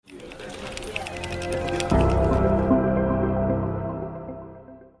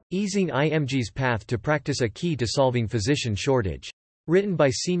Easing IMGs Path to Practice, a Key to Solving Physician Shortage. Written by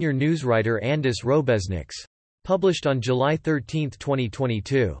senior newswriter Andis Robesniks. Published on July 13,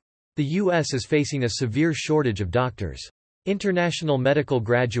 2022. The U.S. is facing a severe shortage of doctors. International medical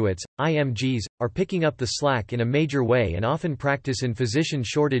graduates, IMGs, are picking up the slack in a major way and often practice in physician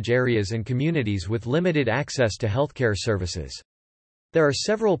shortage areas and communities with limited access to healthcare services. There are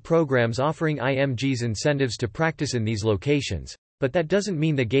several programs offering IMGs incentives to practice in these locations, but that doesn't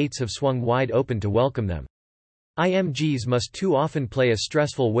mean the gates have swung wide open to welcome them. IMGs must too often play a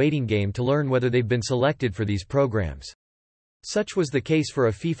stressful waiting game to learn whether they've been selected for these programs. Such was the case for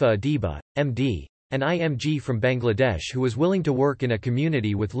Afifa Adiba, MD, an IMG from Bangladesh who was willing to work in a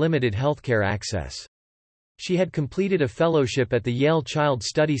community with limited healthcare access. She had completed a fellowship at the Yale Child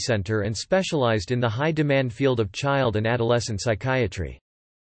Study Center and specialized in the high-demand field of child and adolescent psychiatry.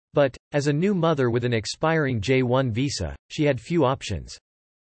 But, as a new mother with an expiring J-1 visa, she had few options.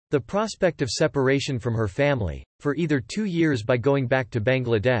 The prospect of separation from her family, for either 2 years by going back to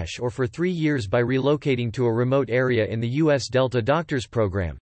Bangladesh or for 3 years by relocating to a remote area in the U.S. Delta Doctors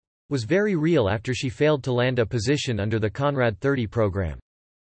Program, was very real after she failed to land a position under the Conrad 30 program.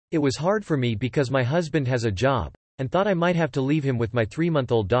 It was hard for me because my husband has a job, and thought I might have to leave him with my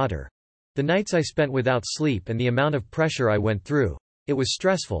 3-month-old daughter. The nights I spent without sleep and the amount of pressure I went through, it was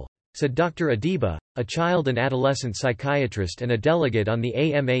stressful, said Dr. Adiba, a child and adolescent psychiatrist and a delegate on the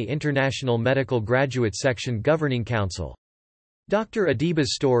AMA International Medical Graduate Section Governing Council. Dr.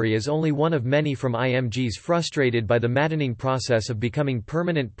 Adiba's story is only one of many from IMGs frustrated by the maddening process of becoming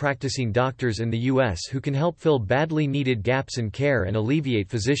permanent practicing doctors in the U.S. who can help fill badly needed gaps in care and alleviate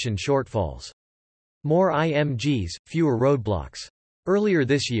physician shortfalls. More IMGs, fewer roadblocks. Earlier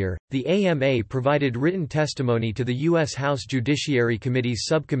this year, the AMA provided written testimony to the U.S. House Judiciary Committee's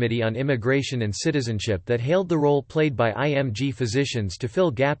Subcommittee on Immigration and Citizenship that hailed the role played by IMG physicians to fill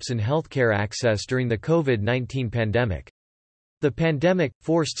gaps in healthcare access during the COVID-19 pandemic. The pandemic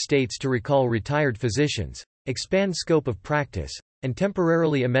forced states to recall retired physicians, expand scope of practice, and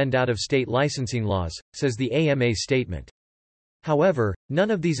temporarily amend out-of-state licensing laws, says the AMA statement. However, none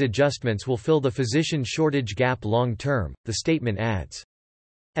of these adjustments will fill the physician shortage gap long-term, the statement adds.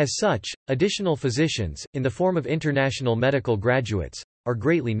 As such, additional physicians, in the form of international medical graduates, are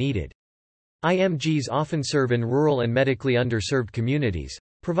greatly needed. IMGs often serve in rural and medically underserved communities,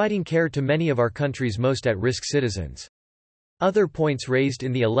 providing care to many of our country's most at-risk citizens. Other points raised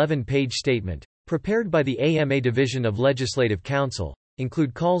in the 11-page statement, prepared by the AMA Division of Legislative Counsel,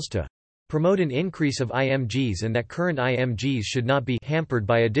 include calls to promote an increase of IMGs and that current IMGs should not be hampered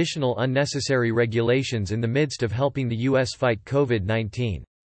by additional unnecessary regulations in the midst of helping the U.S. fight COVID-19.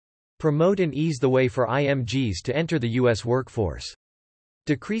 Promote and ease the way for IMGs to enter the U.S. workforce.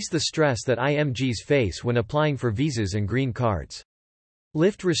 Decrease the stress that IMGs face when applying for visas and green cards.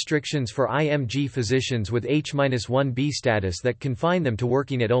 Lift restrictions for IMG physicians with H-1B status that confine them to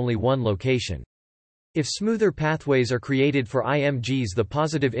working at only one location. If smoother pathways are created for IMGs, the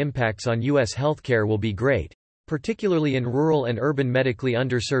positive impacts on U.S. healthcare will be great, particularly in rural and urban medically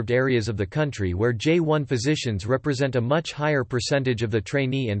underserved areas of the country where J-1 physicians represent a much higher percentage of the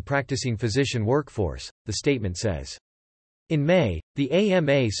trainee and practicing physician workforce, the statement says. In May, the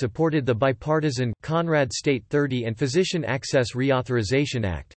AMA supported the bipartisan Conrad State 30 and Physician Access Reauthorization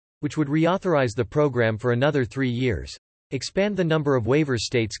Act, which would reauthorize the program for another 3 years, expand the number of waivers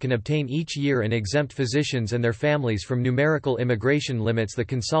states can obtain each year and exempt physicians and their families from numerical immigration limits. The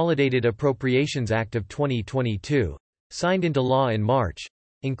Consolidated Appropriations Act of 2022, signed into law in March,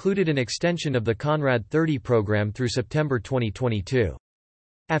 included an extension of the Conrad 30 program through September 2022.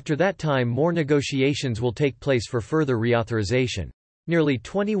 After that time, more negotiations will take place for further reauthorization. Nearly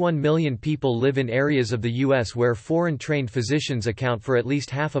 21 million people live in areas of the U.S. where foreign-trained physicians account for at least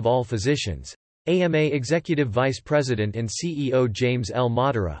half of all physicians. AMA Executive Vice President and CEO James L.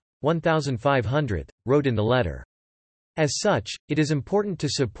 Madara, 1500, wrote in the letter. As such, it is important to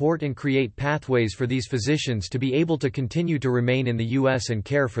support and create pathways for these physicians to be able to continue to remain in the U.S. and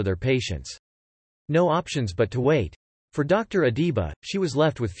care for their patients. No options but to wait. For Dr. Adiba, she was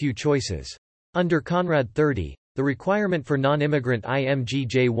left with few choices. Under Conrad 30, the requirement for non-immigrant IMG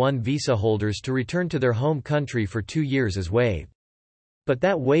J-1 visa holders to return to their home country for 2 years is waived. But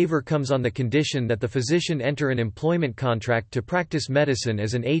that waiver comes on the condition that the physician enter an employment contract to practice medicine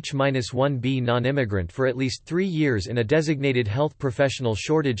as an H-1B non-immigrant for at least 3 years in a designated health professional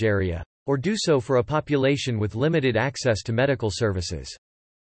shortage area, or do so for a population with limited access to medical services.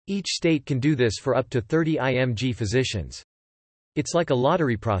 Each state can do this for up to 30 IMG physicians. It's like a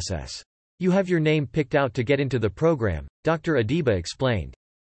lottery process. You have your name picked out to get into the program, Dr. Adiba explained.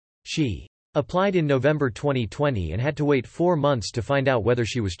 She Applied in November 2020 and had to wait 4 months to find out whether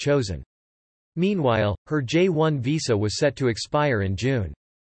she was chosen. Meanwhile, her J-1 visa was set to expire in June.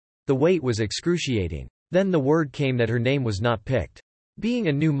 The wait was excruciating. Then the word came that her name was not picked. Being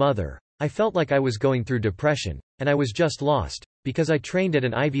a new mother, I felt like I was going through depression, and I was just lost. Because I trained at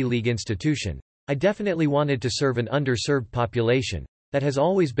an Ivy League institution, I definitely wanted to serve an underserved population. That has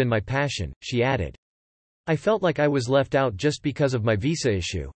always been my passion, she added. I felt like I was left out just because of my visa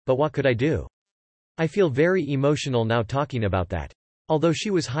issue, but what could I do? I feel very emotional now talking about that. Although she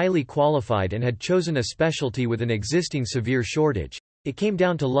was highly qualified and had chosen a specialty with an existing severe shortage, it came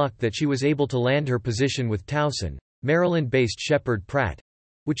down to luck that she was able to land her position with Towson, Maryland-based Sheppard Pratt,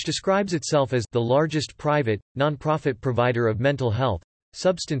 which describes itself as the largest private, nonprofit provider of mental health,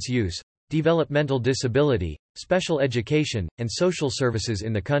 substance use, developmental disability, special education, and social services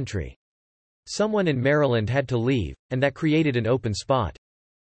in the country. Someone in Maryland had to leave, and that created an open spot.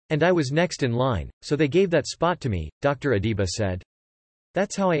 And I was next in line, so they gave that spot to me, Dr. Adiba said.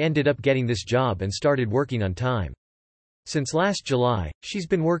 That's how I ended up getting this job and started working on time. Since last July, she's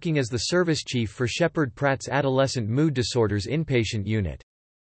been working as the service chief for Sheppard Pratt's Adolescent Mood Disorders Inpatient Unit.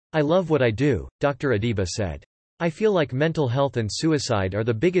 I love what I do, Dr. Adiba said. I feel like mental health and suicide are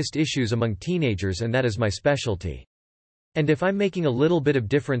the biggest issues among teenagers, and that is my specialty. And if I'm making a little bit of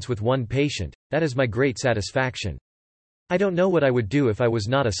difference with one patient, that is my great satisfaction. I don't know what I would do if I was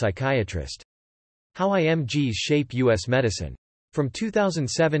not a psychiatrist. How IMGs shape U.S. medicine. From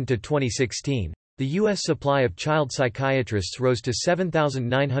 2007 to 2016, the U.S. supply of child psychiatrists rose to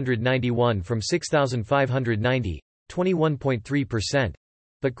 7,991 from 6,590, 21.3%.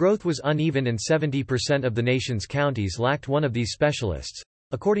 But growth was uneven and 70% of the nation's counties lacked one of these specialists,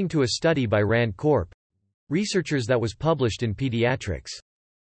 according to a study by Rand Corp. Researchers that was published in Pediatrics.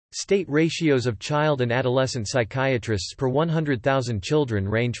 State ratios of child and adolescent psychiatrists per 100,000 children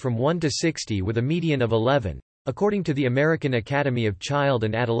range from 1 to 60 with a median of 11, according to the American Academy of Child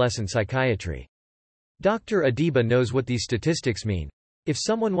and Adolescent Psychiatry. Dr. Adiba knows what these statistics mean. If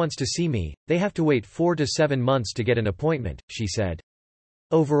someone wants to see me, they have to wait 4 to 7 months to get an appointment, she said.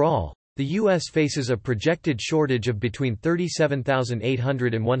 Overall, the U.S. faces a projected shortage of between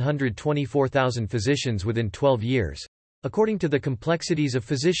 37,800 and 124,000 physicians within 12 years, according to the Complexities of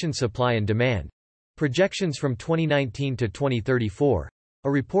Physician Supply and Demand. Projections from 2019 to 2034. A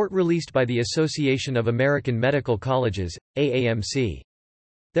report released by the Association of American Medical Colleges, AAMC.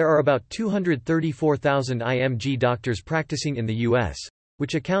 There are about 234,000 IMG doctors practicing in the U.S.,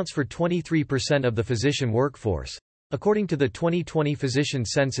 which accounts for 23% of the physician workforce, according to the 2020 physician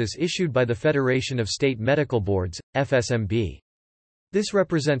census issued by the Federation of State Medical Boards, FSMB. This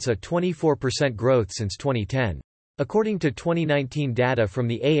represents a 24% growth since 2010. According to 2019 data from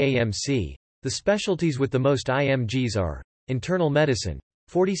the AAMC, the specialties with the most IMGs are internal medicine,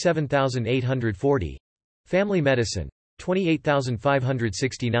 47,840, family medicine,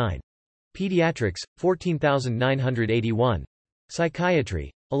 28,569, pediatrics, 14,981,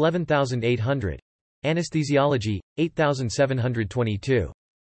 psychiatry, 11,800, anesthesiology, 8,722.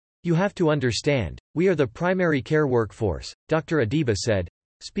 You have to understand, we are the primary care workforce, Dr. Adiba said,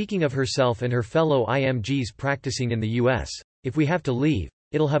 speaking of herself and her fellow IMGs practicing in the U.S. If we have to leave,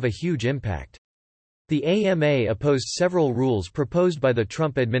 it'll have a huge impact. The AMA opposed several rules proposed by the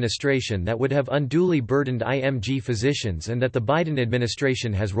Trump administration that would have unduly burdened IMG physicians and that the Biden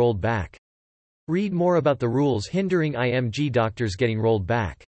administration has rolled back. Read more about the rules hindering IMG doctors getting rolled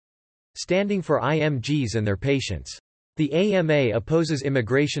back. Standing for IMGs and their patients. The AMA opposes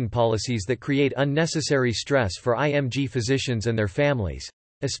immigration policies that create unnecessary stress for IMG physicians and their families,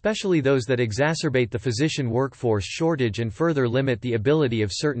 especially those that exacerbate the physician workforce shortage and further limit the ability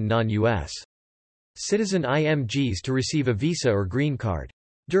of certain non-U.S. citizen IMGs to receive a visa or green card.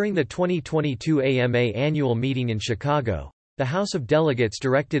 During the 2022 AMA annual meeting in Chicago, the House of Delegates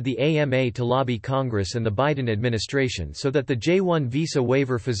directed the AMA to lobby Congress and the Biden administration so that the J-1 visa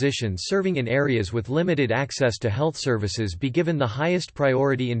waiver physicians serving in areas with limited access to health services be given the highest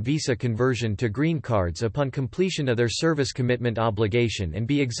priority in visa conversion to green cards upon completion of their service commitment obligation and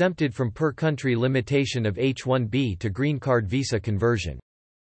be exempted from per-country limitation of H-1B to green card visa conversion.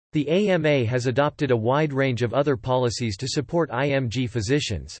 The AMA has adopted a wide range of other policies to support IMG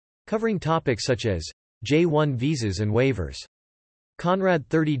physicians, covering topics such as J-1 visas and waivers. Conrad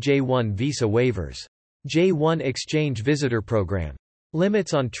 30 J-1 visa waivers. J-1 exchange visitor program.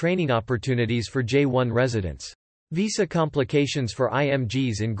 Limits on training opportunities for J-1 residents. Visa complications for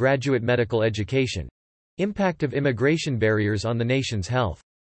IMGs in graduate medical education. Impact of immigration barriers on the nation's health.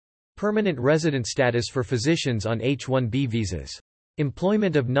 Permanent resident status for physicians on H-1B visas.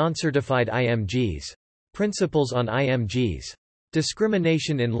 Employment of non-certified IMGs. Principles on IMGs.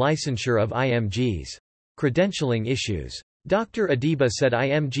 Discrimination in licensure of IMGs. Credentialing issues. Dr. Adiba said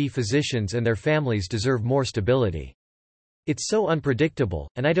IMG physicians and their families deserve more stability. It's so unpredictable,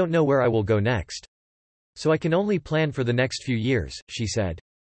 and I don't know where I will go next. So I can only plan for the next few years, she said.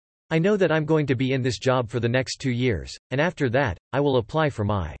 I know that I'm going to be in this job for the next 2 years, and after that, I will apply for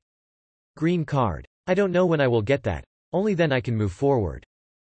my green card. I don't know when I will get that. Only then I can move forward.